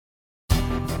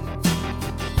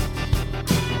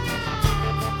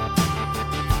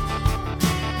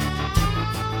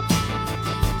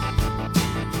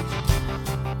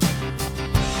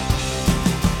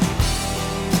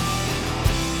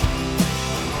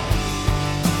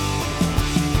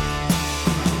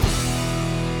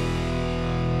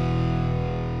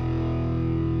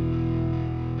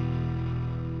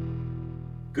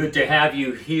Good to have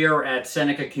you here at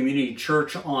Seneca Community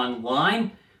Church Online.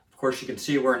 Of course, you can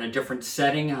see we're in a different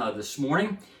setting this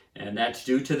morning, and that's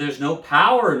due to there's no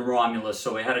power in Romulus,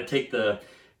 so we had to take the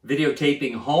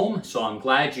videotaping home, so I'm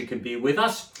glad you can be with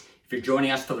us. If you're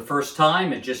joining us for the first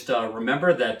time, and just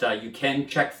remember that you can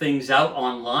check things out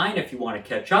online if you want to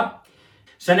catch up.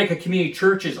 Seneca Community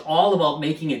Church is all about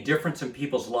making a difference in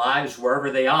people's lives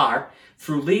wherever they are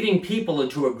through leading people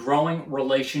into a growing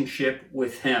relationship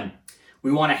with Him.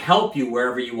 We want to help you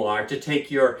wherever you are to take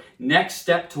your next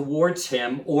step towards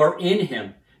Him or in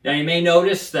Him. Now you may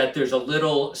notice that there's a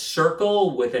little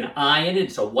circle with an eye in it.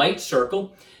 It's a white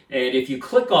circle. And if you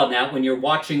click on that when you're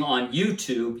watching on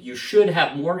YouTube, you should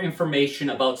have more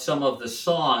information about some of the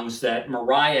songs that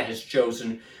Mariah has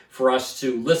chosen for us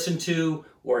to listen to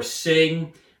or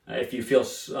sing, if you feel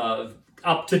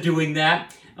up to doing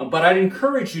that. But I'd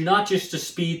encourage you not just to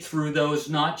speed through those,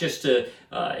 not just to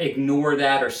ignore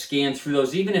that or scan through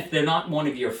those, even if they're not one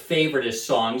of your favoriteest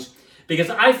songs, because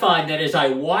I find that as I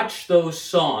watch those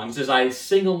songs, as I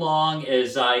sing along,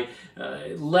 as I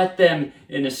let them,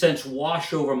 in a sense,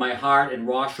 wash over my heart and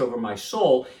wash over my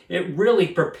soul, it really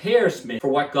prepares me for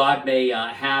what God may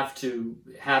have to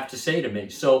say to me.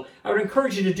 So I would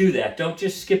encourage you to do that. Don't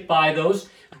just skip by those.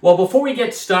 Well, before we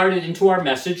get started into our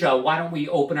message, why don't we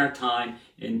open our time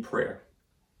in prayer?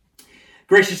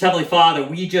 Gracious Heavenly Father,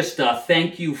 we just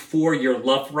thank you for your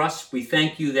love for us. We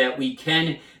thank you that we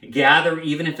can gather,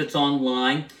 even if it's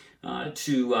online,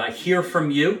 to hear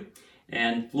from you.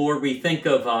 And Lord, we think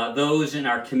of those in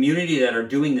our community that are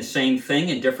doing the same thing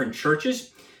in different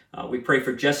churches. We pray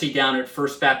for Jesse down at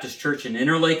First Baptist Church in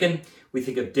Interlaken. We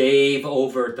think of Dave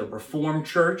over at the Reformed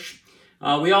Church.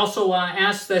 We also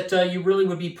ask that you really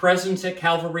would be present at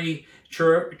Calvary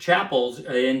Chapels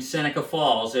in Seneca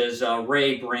Falls as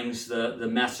Ray brings the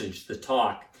message, the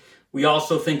talk. We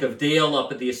also think of Dale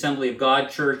up at the Assembly of God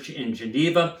Church in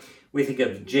Geneva. We think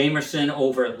of Jamerson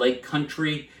over at Lake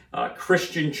Country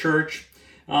Christian Church.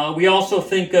 We also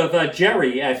think of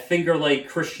Jerry at Finger Lake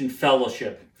Christian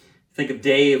Fellowship. Think of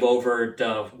Dave over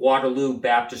at Waterloo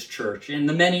Baptist Church and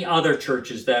the many other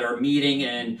churches that are meeting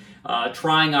and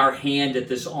trying our hand at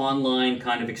this online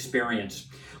kind of experience.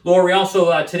 Lord, we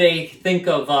also today think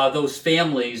of those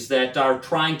families that are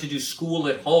trying to do school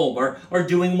at home or are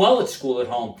doing well at school at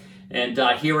home, and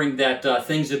hearing that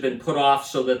things have been put off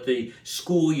so that the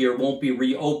school year won't be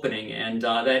reopening, and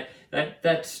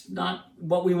that's not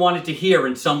what we wanted to hear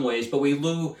in some ways, but we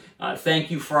do thank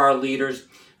you for our leaders.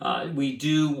 We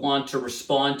do want to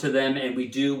respond to them, and we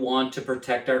do want to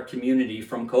protect our community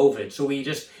from COVID. So we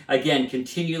just, again,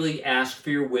 continually ask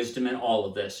for your wisdom in all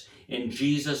of this. In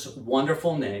Jesus'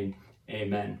 wonderful name,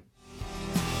 amen.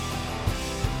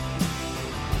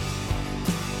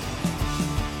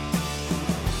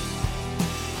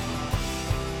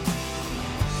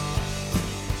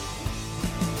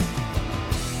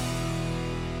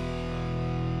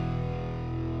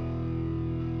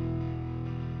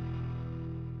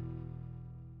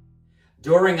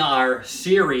 During our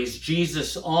series,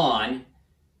 Jesus On,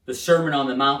 the Sermon on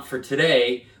the Mount for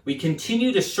today, we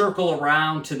continue to circle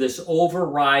around to this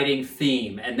overriding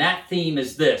theme, and that theme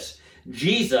is this: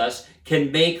 Jesus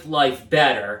can make life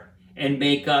better and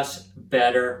make us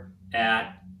better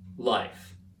at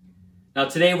life. Now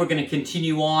today we're going to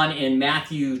continue on in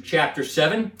Matthew chapter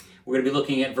 7. We're going to be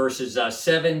looking at verses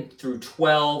 7 through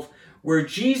 12, where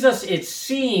Jesus, it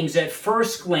seems at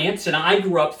first glance, and I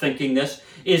grew up thinking this,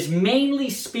 is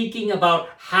mainly speaking about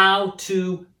how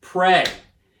to pray.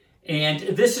 And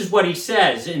this is what he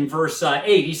says in verse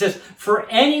 8. He says, "For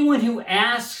anyone who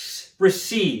asks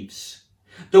receives,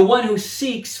 the one who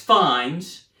seeks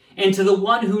finds, and to the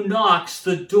one who knocks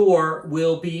the door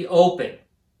will be open."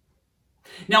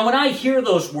 Now when I hear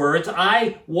those words,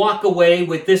 I walk away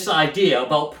with this idea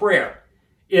about prayer.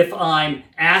 If I'm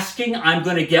asking, I'm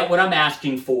going to get what I'm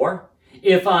asking for.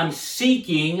 If I'm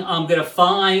seeking, I'm going to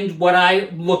find what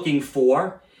I'm looking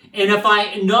for. And if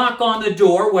I knock on the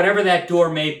door, whatever that door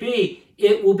may be,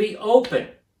 it will be open.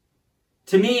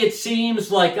 To me, it seems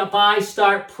like if I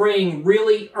start praying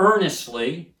really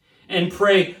earnestly and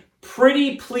pray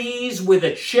pretty please with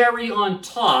a cherry on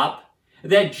top,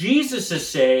 that Jesus is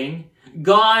saying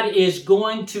God is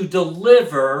going to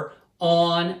deliver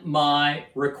on my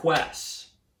requests.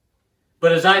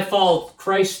 But as I followed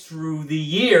Christ through the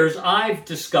years, I've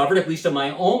discovered, at least in my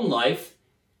own life,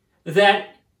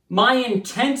 that my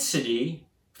intensity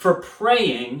for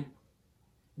praying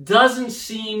doesn't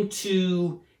seem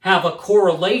to have a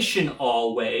correlation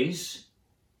always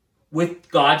with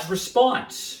God's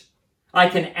response. I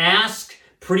can ask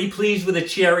pretty pleased with a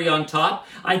cherry on top.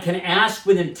 I can ask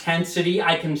with intensity.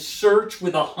 I can search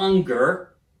with a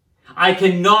hunger. I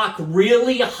can knock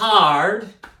really hard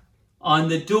on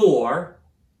the door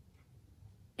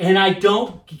and I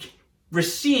don't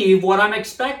receive what I'm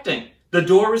expecting. The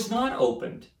door is not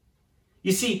opened.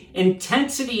 You see,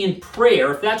 intensity in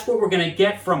prayer, if that's what we're going to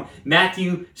get from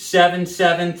Matthew 7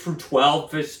 through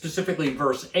 12, specifically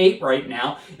verse 8 right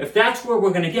now, if that's where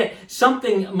we're going to get,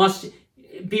 something must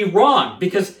be wrong,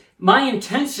 because my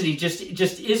intensity just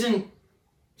isn't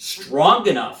strong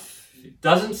enough. It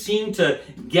doesn't seem to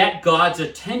get God's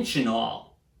attention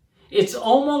all. It's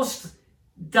almost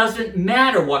doesn't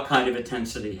matter what kind of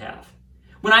intensity I have.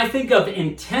 When I think of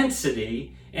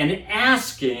intensity and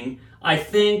asking, I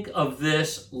think of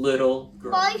this little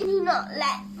girl. Why do you not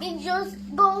let me just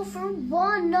go for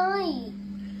one night?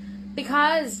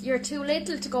 Because you're too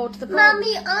little to go to the pub.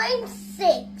 Mommy, I'm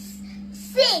 6.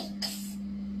 6!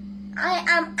 I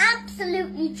am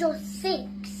absolutely just 6.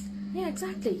 Yeah,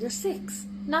 exactly. You're 6.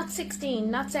 Not 16,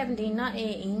 not 17, not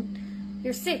 18.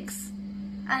 You're 6.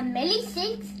 And Millie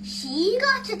 6, she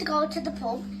got to go to the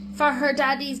pub. For her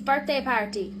daddy's birthday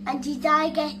party. And did I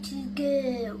get to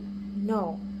go?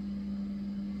 No.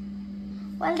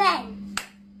 Well then,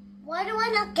 why do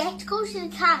I not get to go to the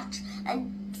catch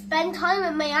and spend time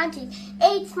with my auntie?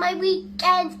 It's my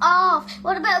weekend off.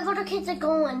 What about if other kids are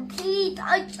going? Please,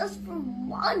 I just for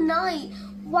one night,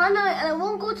 and I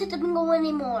won't go to the bingo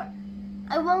anymore.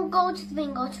 I won't go to the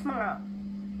bingo tomorrow.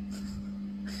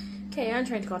 Okay, I'm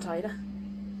trying to go to Ida.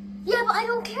 Yeah, but I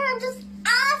don't care. I'm just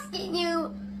asking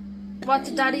you. What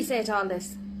did Daddy say to all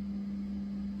this?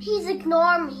 He's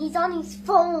ignoring me. He's on his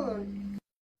phone.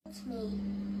 It's me.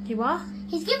 He what?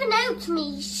 He's giving out to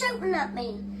me. He's shouting at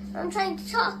me. I'm trying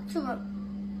to talk to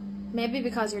him. Maybe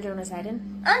because you're doing his head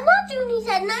in. I'm not doing his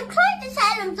head, and I'm trying to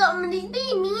tell him something, and he's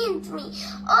being mean to me.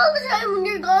 All the time when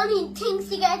you're gone, he thinks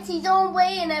he gets his own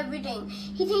way and everything.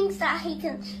 He thinks that he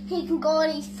can go on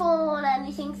his phone, and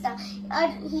he thinks that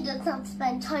he does not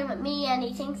spend time with me, and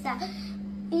he thinks that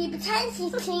he pretends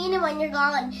he's cleaning when you're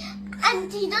gone,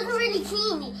 and he doesn't really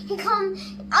clean.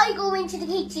 I go into the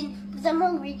kitchen because I'm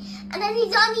hungry, and then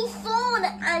he's on his phone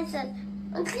and says,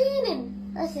 "I'm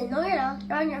cleaning." I said, "No, you're not.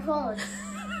 You're on your phone."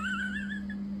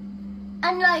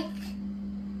 And like,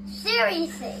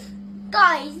 seriously,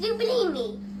 guys, do you believe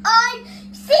me?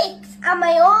 I'm 6 and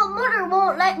my own mother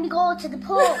won't let me go to the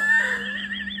pub.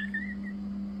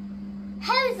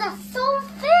 How is that so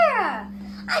fair?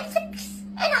 I'm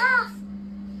 6.5.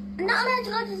 I'm not allowed to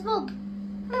go to the pub.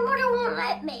 My mother won't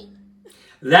let me.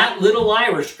 That little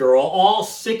Irish girl, all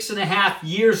 6.5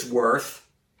 years worth,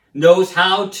 knows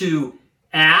how to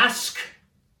ask,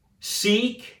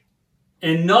 seek,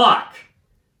 and knock.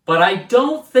 But I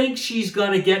don't think she's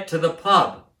going to get to the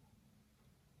pub.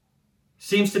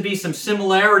 Seems to be some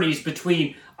similarities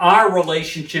between our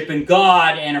relationship and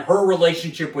God and her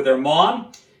relationship with her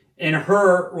mom and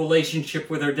her relationship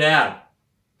with her dad.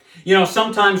 You know,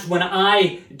 sometimes when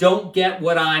I don't get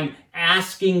what I'm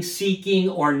asking, seeking,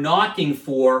 or knocking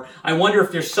for, I wonder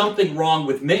if there's something wrong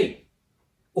with me.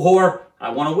 Or, I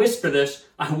want to whisper this,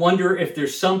 I wonder if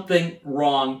there's something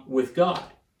wrong with God.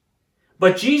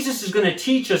 But Jesus is going to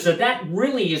teach us that that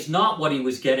really is not what he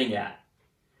was getting at.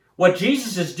 What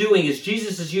Jesus is doing is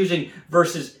Jesus is using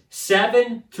verses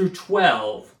 7 through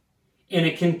 12 in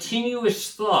a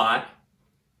continuous thought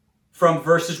from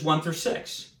verses 1 through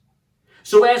 6.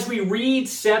 So as we read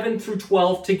 7 through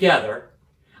 12 together,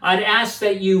 I'd ask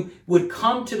that you would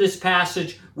come to this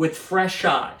passage with fresh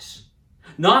eyes,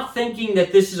 not thinking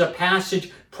that this is a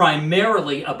passage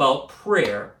primarily about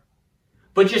prayer,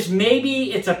 but just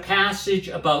maybe it's a passage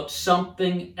about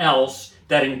something else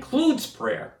that includes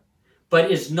prayer,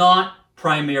 but is not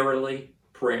primarily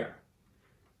prayer.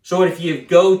 So if you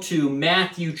go to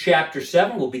Matthew chapter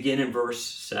 7, we'll begin in verse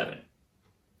 7.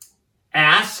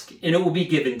 Ask, and it will be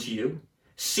given to you.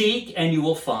 Seek, and you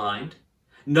will find.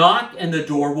 Knock, and the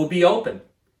door will be open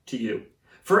to you.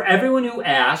 For everyone who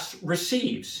asks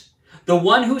receives. The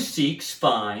one who seeks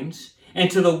finds. And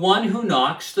to the one who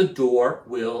knocks, the door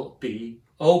will be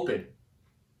open.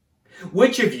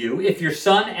 Which of you, if your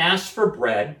son asks for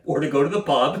bread or to go to the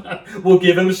pub, will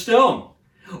give him a stone?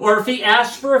 Or if he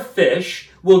asks for a fish,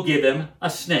 will give him a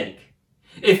snake?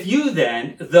 If you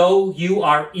then, though you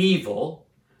are evil,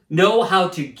 know how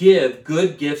to give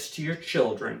good gifts to your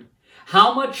children,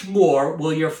 how much more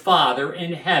will your Father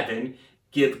in heaven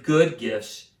give good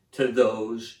gifts to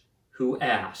those who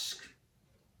ask?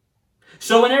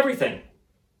 So in everything,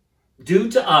 do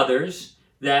to others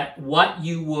that what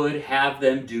you would have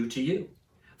them do to you.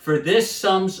 For this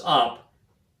sums up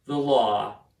the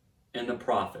law and the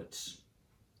prophets.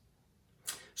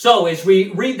 So as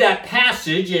we read that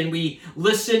passage and we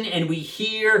listen and we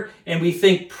hear and we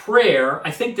think prayer, I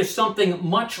think there's something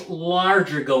much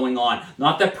larger going on.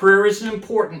 Not that prayer isn't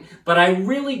important, but I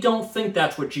really don't think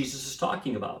that's what Jesus is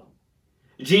talking about.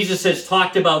 Jesus has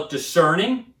talked about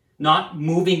discerning, not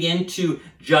moving into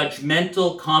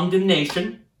judgmental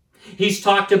condemnation. He's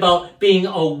talked about being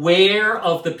aware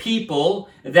of the people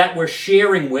that we're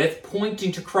sharing with,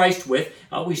 pointing to Christ with.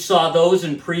 We saw those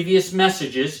in previous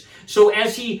messages. So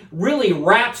as he really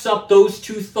wraps up those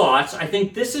two thoughts, I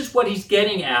think this is what he's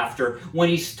getting after when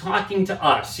he's talking to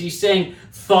us. He's saying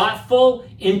thoughtful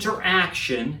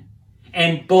interaction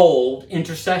and bold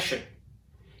intercession.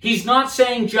 He's not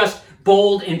saying just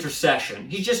bold intercession.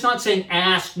 He's just not saying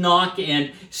ask, knock,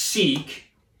 and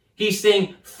seek. He's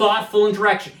saying thoughtful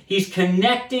interaction. He's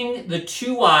connecting the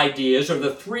two ideas or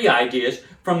the three ideas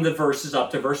from the verses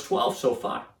up to verse 12 so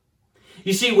far.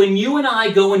 You see, when you and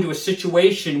I go into a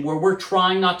situation where we're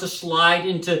trying not to slide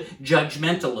into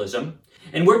judgmentalism,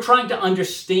 and we're trying to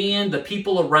understand the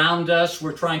people around us,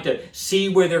 we're trying to see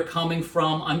where they're coming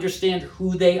from, understand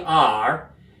who they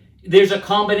are, there's a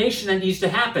combination that needs to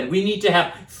happen. We need to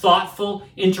have thoughtful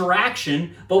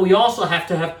interaction, but we also have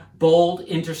to have bold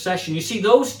intercession. You see,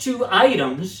 those two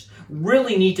items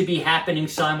really need to be happening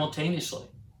simultaneously.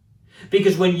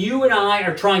 Because when you and I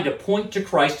are trying to point to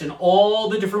Christ in all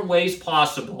the different ways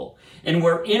possible, and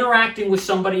we're interacting with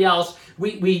somebody else,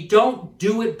 we don't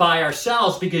do it by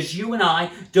ourselves because you and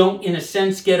I don't, in a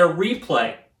sense, get a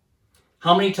replay.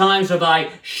 How many times have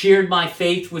I shared my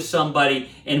faith with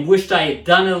somebody and wished I had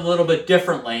done it a little bit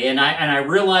differently, and I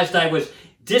realized I was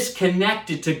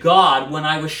disconnected to God when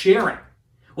I was sharing?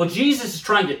 Well, Jesus is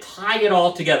trying to tie it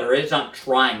all together. He's not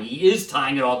trying. He is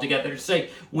tying it all together to say,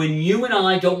 when you and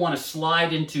I don't want to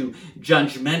slide into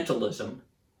judgmentalism,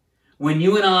 when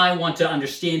you and I want to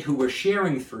understand who we're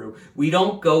sharing through, we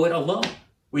don't go it alone.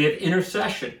 We have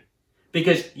intercession.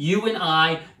 Because you and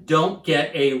I don't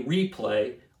get a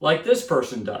replay like this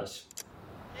person does.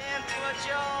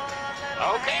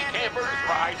 Okay, campers,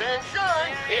 rise and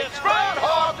shine. It's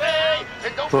Groundhog Day.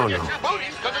 And don't forget your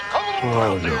booties, because it's cold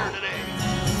out there today.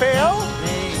 Phil?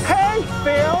 Hey,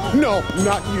 Phil! No,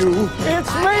 not you.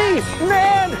 It's me,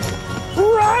 Ned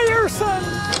Ryerson!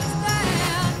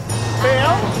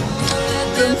 Phil?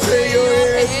 Don't say your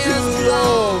hair's too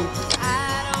long.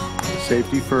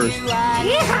 Safety first. Yeah!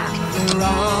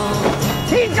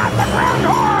 He got the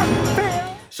groundhog!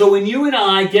 Phil! So when you and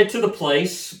I get to the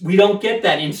place, we don't get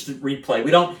that instant replay.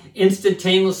 We don't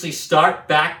instantaneously start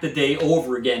back the day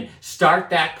over again,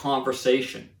 start that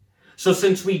conversation. So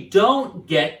since we don't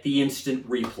get the instant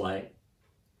replay,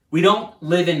 we don't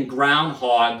live in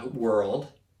groundhog world,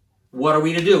 what are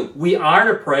we to do? We are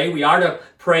to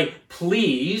pray,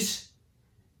 please,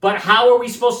 but how are we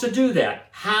supposed to do that?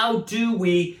 How do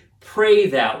we pray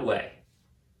that way?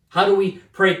 How do we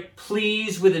pray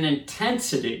please with an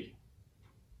intensity?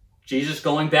 Jesus,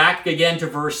 going back again to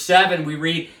verse 7, we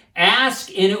read, ask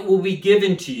and it will be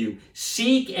given to you.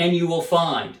 Seek and you will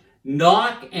find.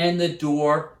 Knock and the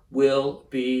door will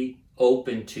be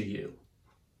open to you.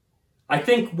 I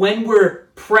think when we're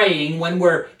praying, when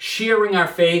we're sharing our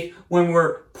faith, when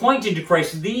we're pointing to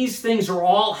Christ, these things are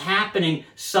all happening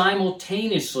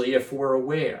simultaneously if we're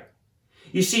aware.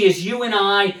 You see, as you and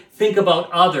I think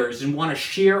about others and want to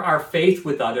share our faith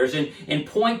with others and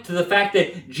point to the fact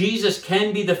that Jesus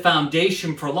can be the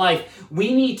foundation for life,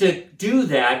 we need to do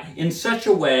that in such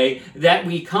a way that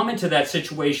we come into that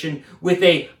situation with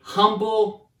a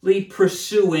humbly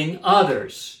pursuing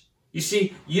others. You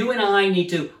see, you and I need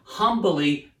to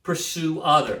humbly pursue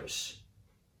others.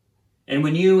 And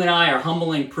when you and I are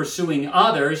humbly pursuing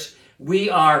others,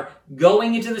 we are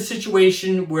going into the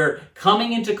situation, we're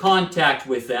coming into contact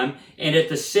with them, and at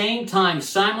the same time,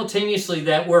 simultaneously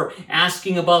that we're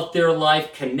asking about their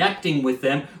life, connecting with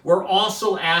them, we're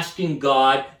also asking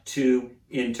God to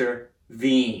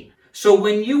intervene. So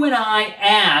when you and I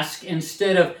ask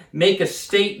instead of make a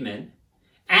statement,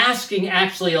 asking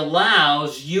actually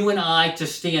allows you and I to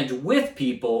stand with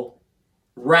people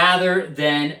rather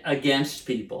than against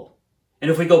people. And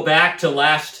if we go back to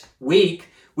last week,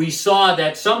 we saw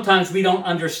that sometimes we don't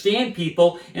understand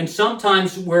people, and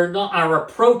sometimes our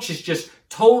approach is just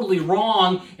totally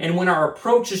wrong. And when our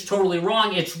approach is totally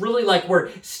wrong, it's really like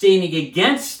we're standing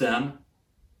against them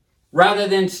rather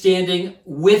than standing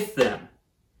with them.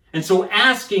 And so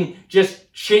asking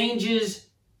just changes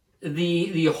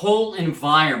the whole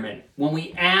environment when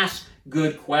we ask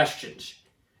good questions.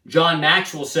 John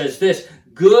Maxwell says this,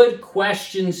 good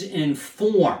questions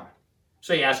inform.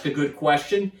 So you ask a good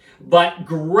question, but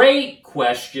great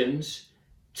questions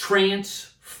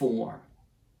transform.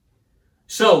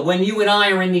 So So when you and I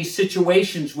are in these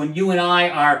situations, when you and I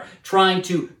are trying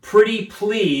to pretty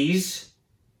please,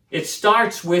 it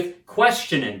starts with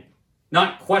questioning.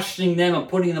 Not questioning them and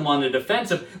putting them on the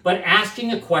defensive, but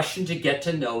asking a question to get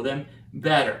to know them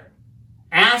better.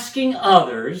 Asking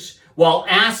others while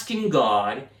asking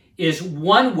God is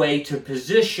one way to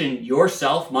position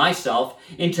yourself, myself,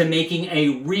 into making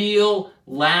a real,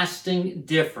 lasting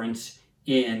difference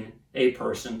in a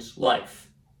person's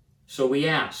life. So we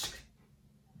ask.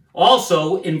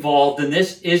 Also involved in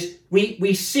this is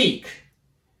we seek.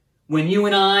 When you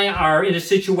and I are in a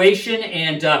situation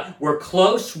and we're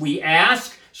close, we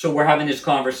ask. So we're having this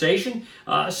conversation.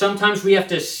 Sometimes we have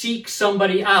to seek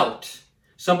somebody out.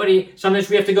 Sometimes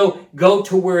we have to go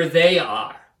to where they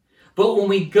are. But when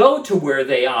we go to where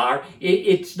they are,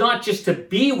 it's not just to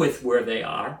be with where they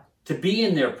are, to be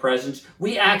in their presence.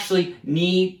 We actually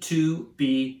need to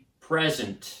be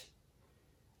present.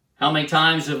 How many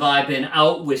times have I been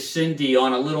out with Cindy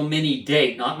on a little mini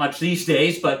date? Not much these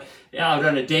days, but out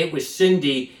on a date with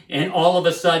Cindy, and all of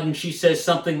a sudden she says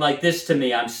something like this to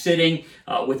me. I'm sitting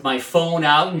with my phone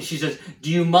out, and she says, "Do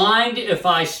you mind if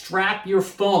I strap your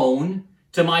phone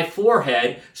to my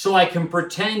forehead so I can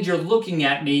pretend you're looking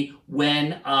at me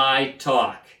when I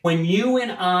talk?" When you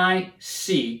and I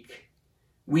seek,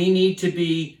 we need to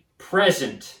be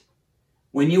present.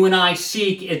 When you and I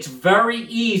seek, it's very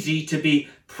easy to be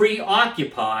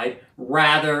preoccupied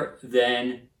rather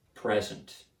than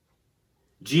present.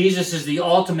 Jesus is the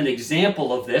ultimate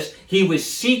example of this. He was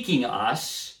seeking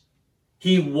us.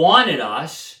 He wanted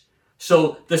us.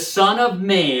 So the Son of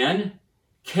Man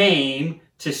came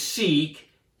to seek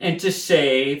and to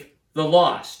save the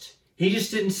lost. He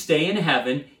just didn't stay in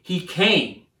heaven. He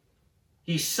came.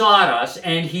 He sought us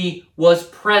and he was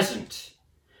present.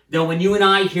 Now, when you and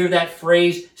I hear that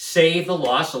phrase, save the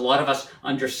lost, a lot of us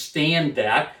understand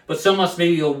that, but some of us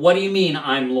maybe go, what do you mean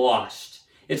I'm lost?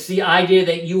 It's the idea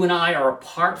that you and I are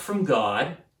apart from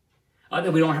God,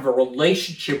 that we don't have a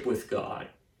relationship with God.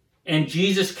 And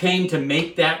Jesus came to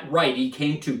make that right. He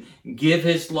came to give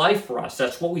his life for us.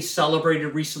 That's what we celebrated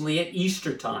recently at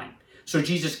Easter time. So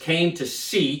Jesus came to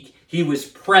seek. He was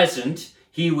present.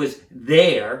 He was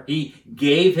there. He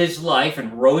gave his life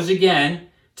and rose again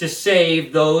to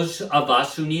save those of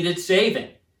us who needed saving.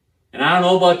 And I don't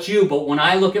know about you, but when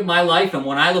I look at my life, and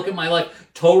when I look at my life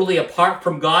totally apart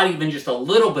from God, even just a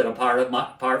little bit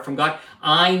apart from God,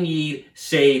 I need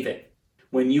saving.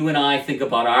 When you and I think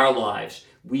about our lives,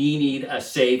 we need a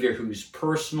Savior who's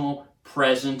personal,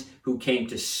 present, who came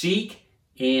to seek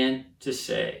and to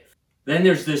save. Then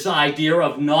there's this idea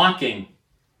of knocking.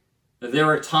 There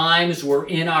are times where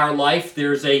in our life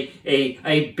there's a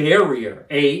barrier,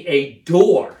 a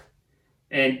door.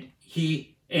 And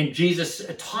Jesus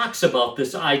talks about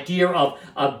this idea of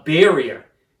a barrier.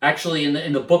 Actually,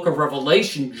 in the book of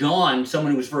Revelation, John,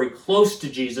 someone who was very close to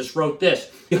Jesus, wrote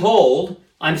this: "Behold,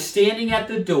 I'm standing at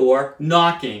the door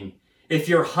knocking. If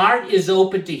your heart is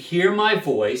open to hear my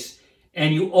voice,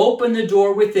 and you open the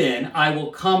door within, I will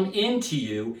come into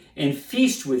you and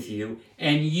feast with you,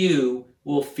 and you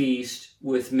will feast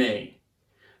with me."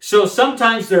 So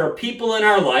sometimes there are people in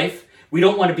our life, we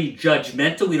don't want to be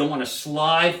judgmental, we don't want to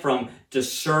slide from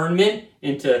discernment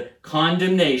into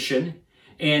condemnation,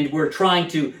 and we're trying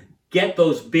to get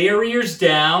those barriers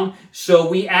down, so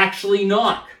we actually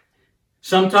knock.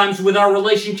 Sometimes with our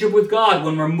relationship with God,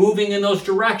 when we're moving in those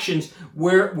directions,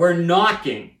 we're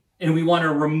knocking, and we want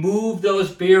to remove those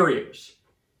barriers.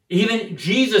 Even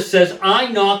Jesus says, "I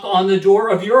knock on the door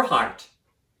of your heart.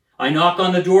 I knock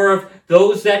on the door of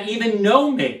those that even know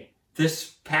me."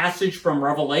 This passage from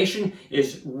Revelation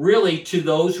is really to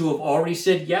those who have already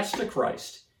said yes to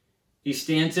Christ. He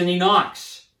stands and he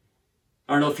knocks.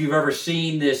 I don't know if you've ever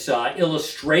seen this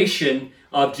illustration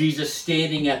of Jesus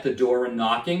standing at the door and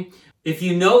knocking. If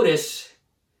you notice,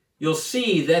 you'll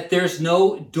see that there's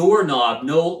no doorknob,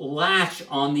 no latch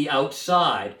on the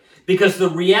outside. Because the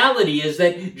reality is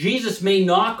that Jesus may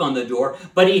knock on the door,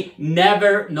 but he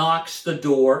never knocks the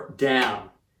door down.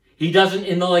 He doesn't,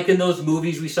 like in those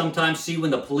movies we sometimes see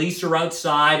when the police are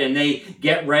outside and they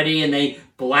get ready and they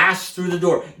blast through the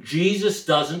door. Jesus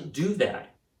doesn't do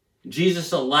that.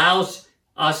 Jesus allows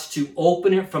us to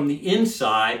open it from the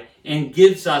inside and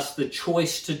gives us the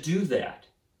choice to do that.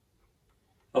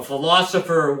 A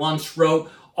philosopher once wrote,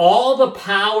 "All the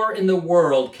power in the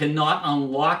world cannot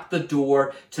unlock the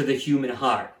door to the human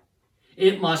heart.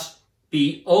 It must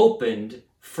be opened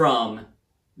from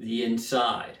the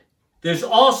inside." There's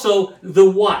also the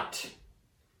what.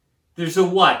 There's a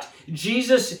what.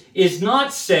 Jesus is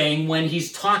not saying, when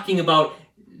he's talking about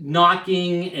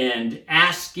knocking and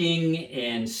asking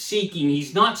and seeking,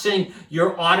 he's not saying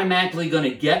you're automatically going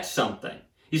to get something.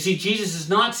 You see, Jesus is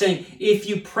not saying if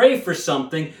you pray for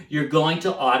something, you're going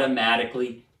to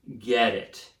automatically get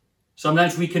it.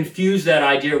 Sometimes we confuse that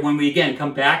idea when we again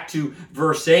come back to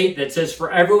verse 8 that says,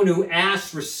 "For everyone who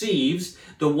asks receives,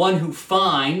 the one who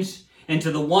finds, and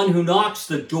to the one who knocks,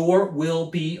 the door will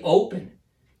be open."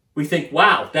 We think,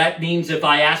 wow, that means if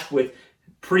I ask with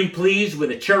pretty please with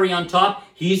a cherry on top,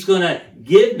 he's going to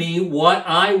give me what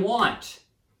I want.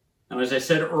 Now, as I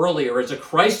said earlier, as a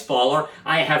Christ follower,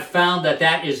 I have found that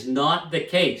that is not the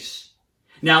case.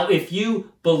 Now, if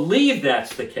you believe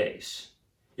that's the case,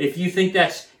 if you think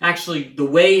that's actually the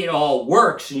way it all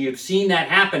works, and you've seen that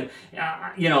happen,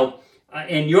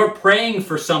 and you're praying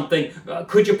for something,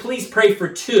 could you please pray for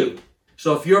two?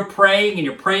 So if you're praying and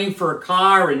you're praying for a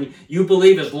car and you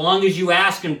believe as long as you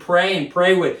ask and pray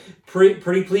with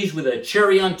pretty please with a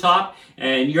cherry on top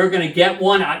and you're going to get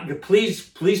one, please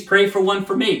pray for one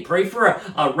for me. Pray for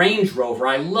a Range Rover.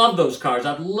 I love those cars.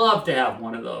 I'd love to have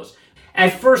one of those.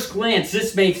 At first glance,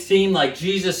 this may seem like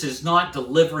Jesus is not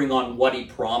delivering on what he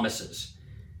promises.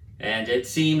 And it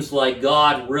seems like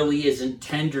God really isn't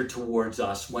tender towards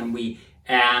us when we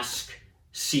ask,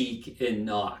 seek, and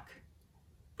knock.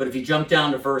 But if you jump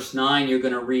down to verse 9, you're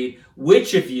going to read,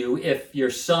 "Which of you, if your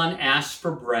son asks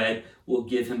for bread, will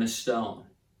give him a stone?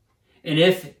 And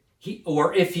if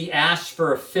he asks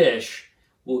for a fish,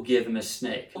 will give him a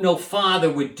snake?" No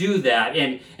father would do that.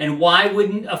 And why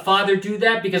wouldn't a father do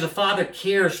that? Because a father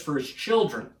cares for his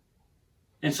children.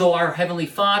 And so our Heavenly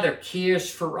Father cares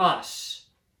for us.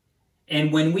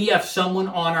 And when we have someone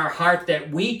on our heart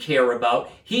that we care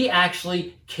about, he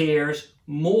actually cares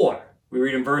more. We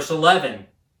read in verse 11,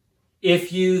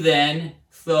 "If you then,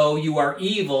 though you are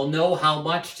evil, know how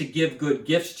much to give good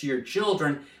gifts to your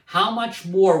children, how much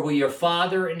more will your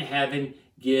Father in heaven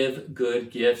give good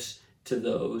gifts to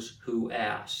those who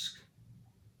ask?"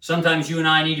 Sometimes you and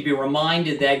I need to be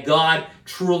reminded that God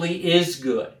truly is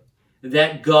good,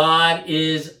 that God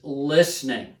is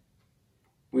listening.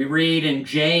 We read in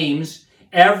James,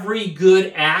 "Every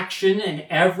good action and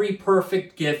every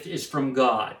perfect gift is from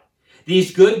God.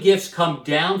 These good gifts come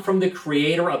down from the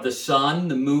Creator of the sun,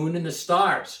 the moon, and the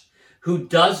stars, who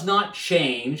does not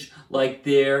change like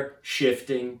their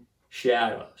shifting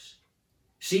shadows."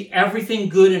 See, everything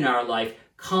good in our life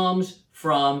comes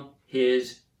from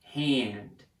his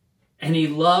hand. And he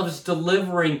loves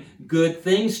delivering good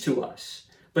things to us.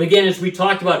 But again, as we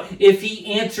talked about, if he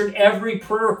answered every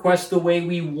prayer request the way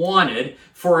we wanted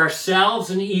for ourselves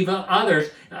and even others,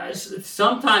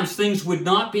 sometimes things would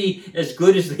not be as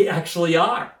good as they actually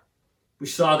are. We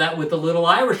saw that with the little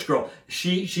Irish girl.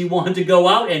 She wanted to go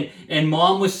out and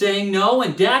mom was saying no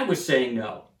and dad was saying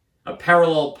no. A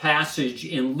parallel passage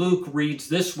in Luke reads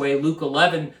this way, Luke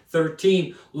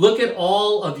 11:13, "Look at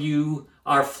all of you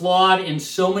are flawed in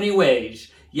so many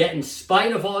ways, yet in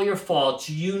spite of all your faults,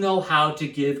 you know how to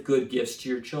give good gifts to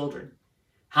your children.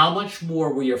 How much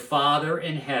more will your Father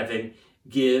in heaven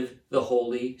give the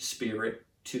Holy Spirit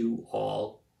to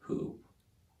all who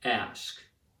ask?"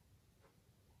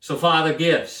 So Father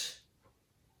gives.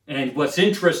 And what's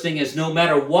interesting is no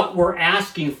matter what we're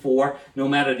asking for, no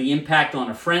matter the impact on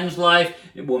a friend's life,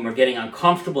 when we're getting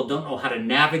uncomfortable, don't know how to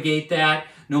navigate that,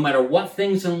 no matter what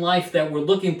things in life that we're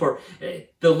looking for,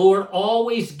 the Lord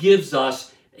always gives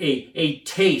us a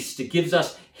taste. It gives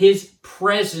us his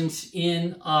presence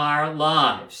in our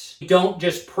lives. We don't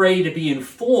just pray to be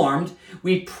informed,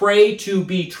 we pray to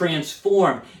be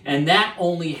transformed. And that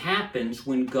only happens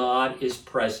when God is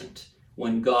present,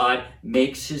 when God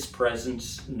makes his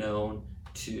presence known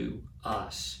to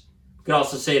us. We could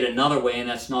also say it another way, and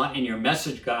that's not in your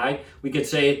message guide. We could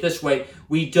say it this way: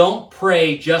 we don't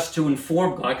pray just to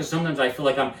inform God, because sometimes I feel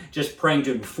like I'm just praying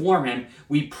to inform him.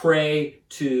 We pray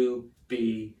to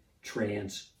be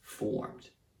transformed.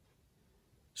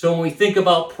 So when we think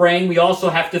about praying, we also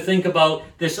have to think about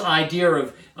this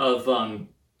idea of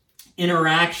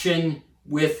interaction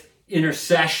with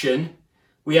intercession.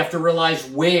 We have to realize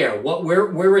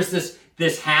where is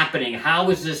this happening? How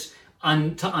is this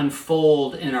to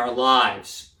unfold in our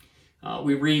lives?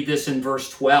 We read this in verse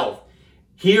 12.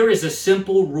 "Here is a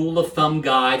simple rule of thumb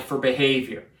guide for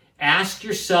behavior. Ask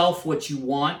yourself what you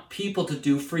want people to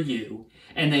do for you,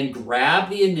 and then grab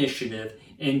the initiative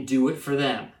and do it for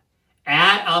them.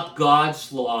 Add up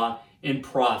God's law and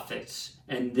prophets,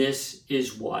 and this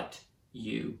is what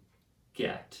you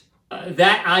get."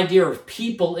 That idea of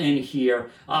people in here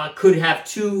could have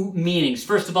two meanings.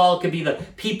 First of all, it could be the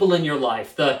people in your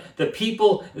life, the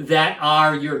people that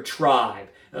are your tribe,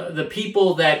 the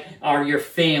people that are your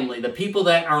family, the people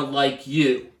that are like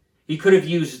you. He could have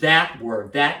used that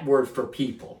word for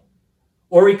people.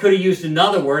 Or he could have used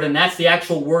another word, and that's the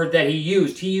actual word that he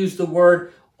used. He used the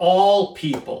word all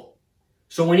people.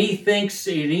 So when he thinks,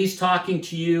 and he's talking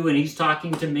to you and he's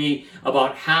talking to me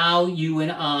about how you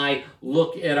and I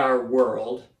look at our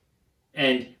world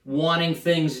and wanting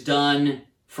things done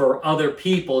for other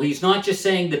people, he's not just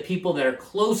saying the people that are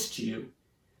close to you,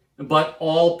 but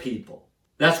all people.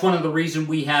 That's one of the reasons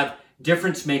we have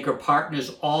difference maker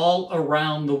partners all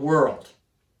around the world.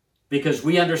 Because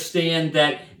we understand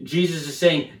that Jesus is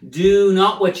saying, do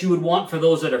not what you would want for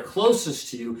those that are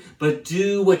closest to you, but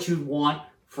do what you want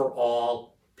for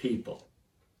all people.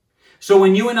 So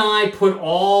when you and I put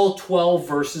all 12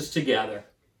 verses together,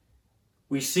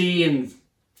 we see in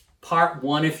part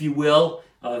 1, if you will,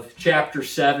 of chapter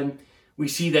 7, we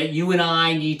see that you and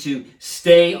I need to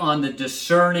stay on the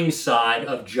discerning side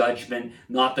of judgment,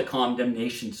 not the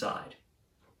condemnation side.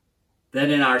 Then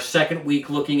in our second week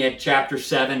looking at chapter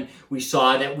 7, we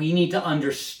saw that we need to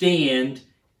understand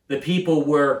the people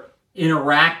we're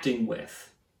interacting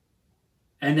with.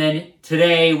 And then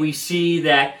today we see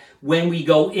that when we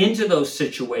go into those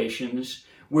situations,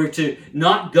 we're to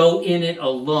not go in it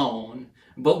alone,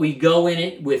 but we go in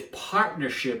it with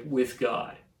partnership with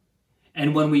God.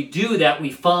 And when we do that,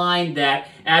 we find that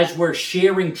as we're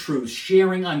sharing truth,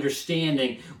 sharing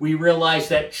understanding, we realize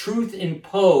that truth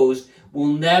imposed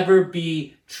will never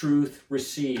be truth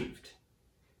received.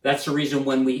 That's the reason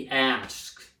when we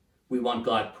ask, we want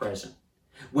God present.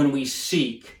 When we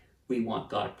seek, we want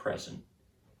God present.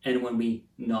 And when we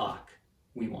knock,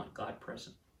 we want God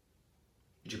present.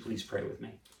 Would you please pray with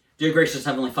me? Dear gracious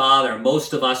Heavenly Father,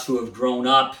 most of us who have grown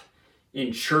up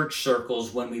in church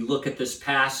circles, when we look at this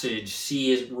passage,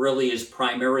 see it really is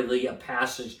primarily a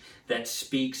passage that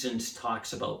speaks and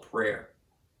talks about prayer.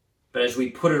 But as we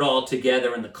put it all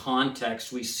together in the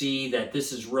context, we see that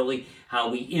this is really how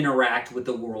we interact with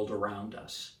the world around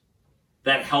us.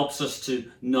 That helps us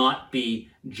to not be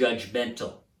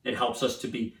judgmental. It helps us to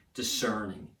be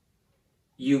discerning.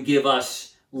 You give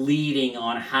us leading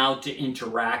on how to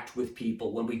interact with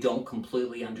people when we don't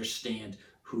completely understand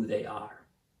who they are.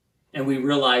 And we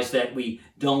realize that we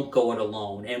don't go it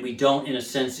alone, and we don't, in a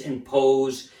sense,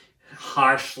 impose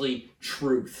harshly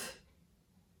truth.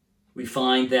 We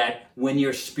find that when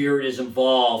your Spirit is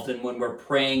involved and when we're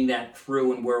praying that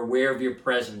through and we're aware of your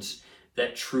presence,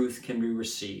 that truth can be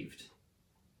received.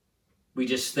 We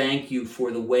just thank you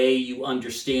for the way you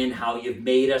understand how you've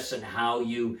made us and how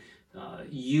you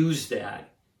use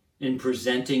that in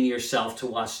presenting yourself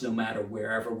to us no matter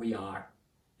wherever we are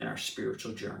in our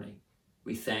spiritual journey.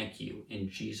 We thank you in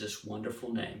Jesus'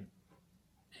 wonderful name.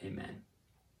 Amen.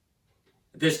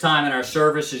 At this time in our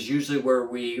service is usually where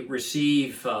we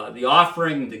receive the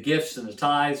offering, the gifts, and the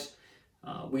tithes.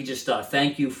 We just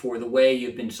thank you for the way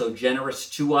you've been so generous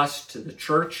to us, to the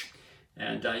church,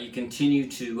 and you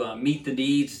continue to meet the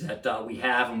needs that we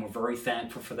have, and we're very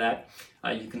thankful for that.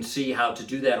 You can see how to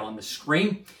do that on the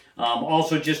screen.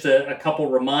 Also, just a couple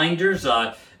reminders.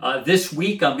 This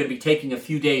week, I'm going to be taking a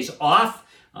few days off.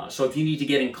 So if you need to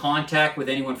get in contact with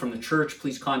anyone from the church,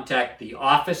 please contact the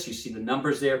office. You see the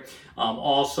numbers there.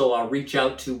 Also, reach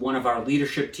out to one of our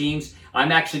leadership teams.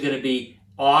 I'm actually going to be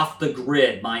off the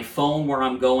grid. My phone where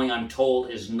I'm going, I'm told,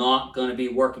 is not going to be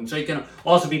working. So you can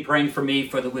also be praying for me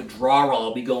for the withdrawal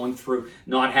I'll be going through,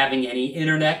 not having any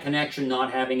internet connection,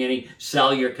 not having any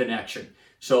cellular connection.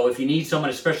 So if you need someone,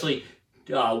 especially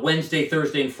Wednesday,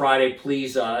 Thursday, and Friday,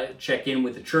 please check in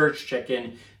with the church, check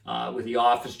in with the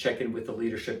office, check in with the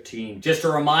leadership team. Just a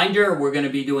reminder, we're going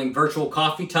to be doing virtual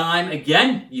coffee time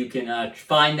again. You can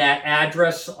find that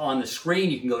address on the screen.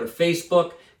 You can go to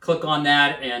Facebook, click on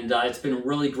that, and it's been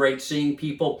really great seeing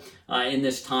people in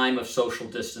this time of social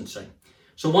distancing.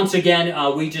 So once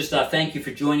again, we just thank you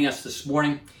for joining us this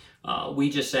morning. We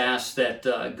just ask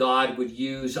that God would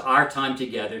use our time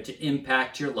together to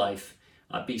impact your life.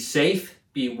 Be safe,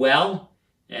 be well,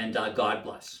 and God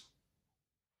bless.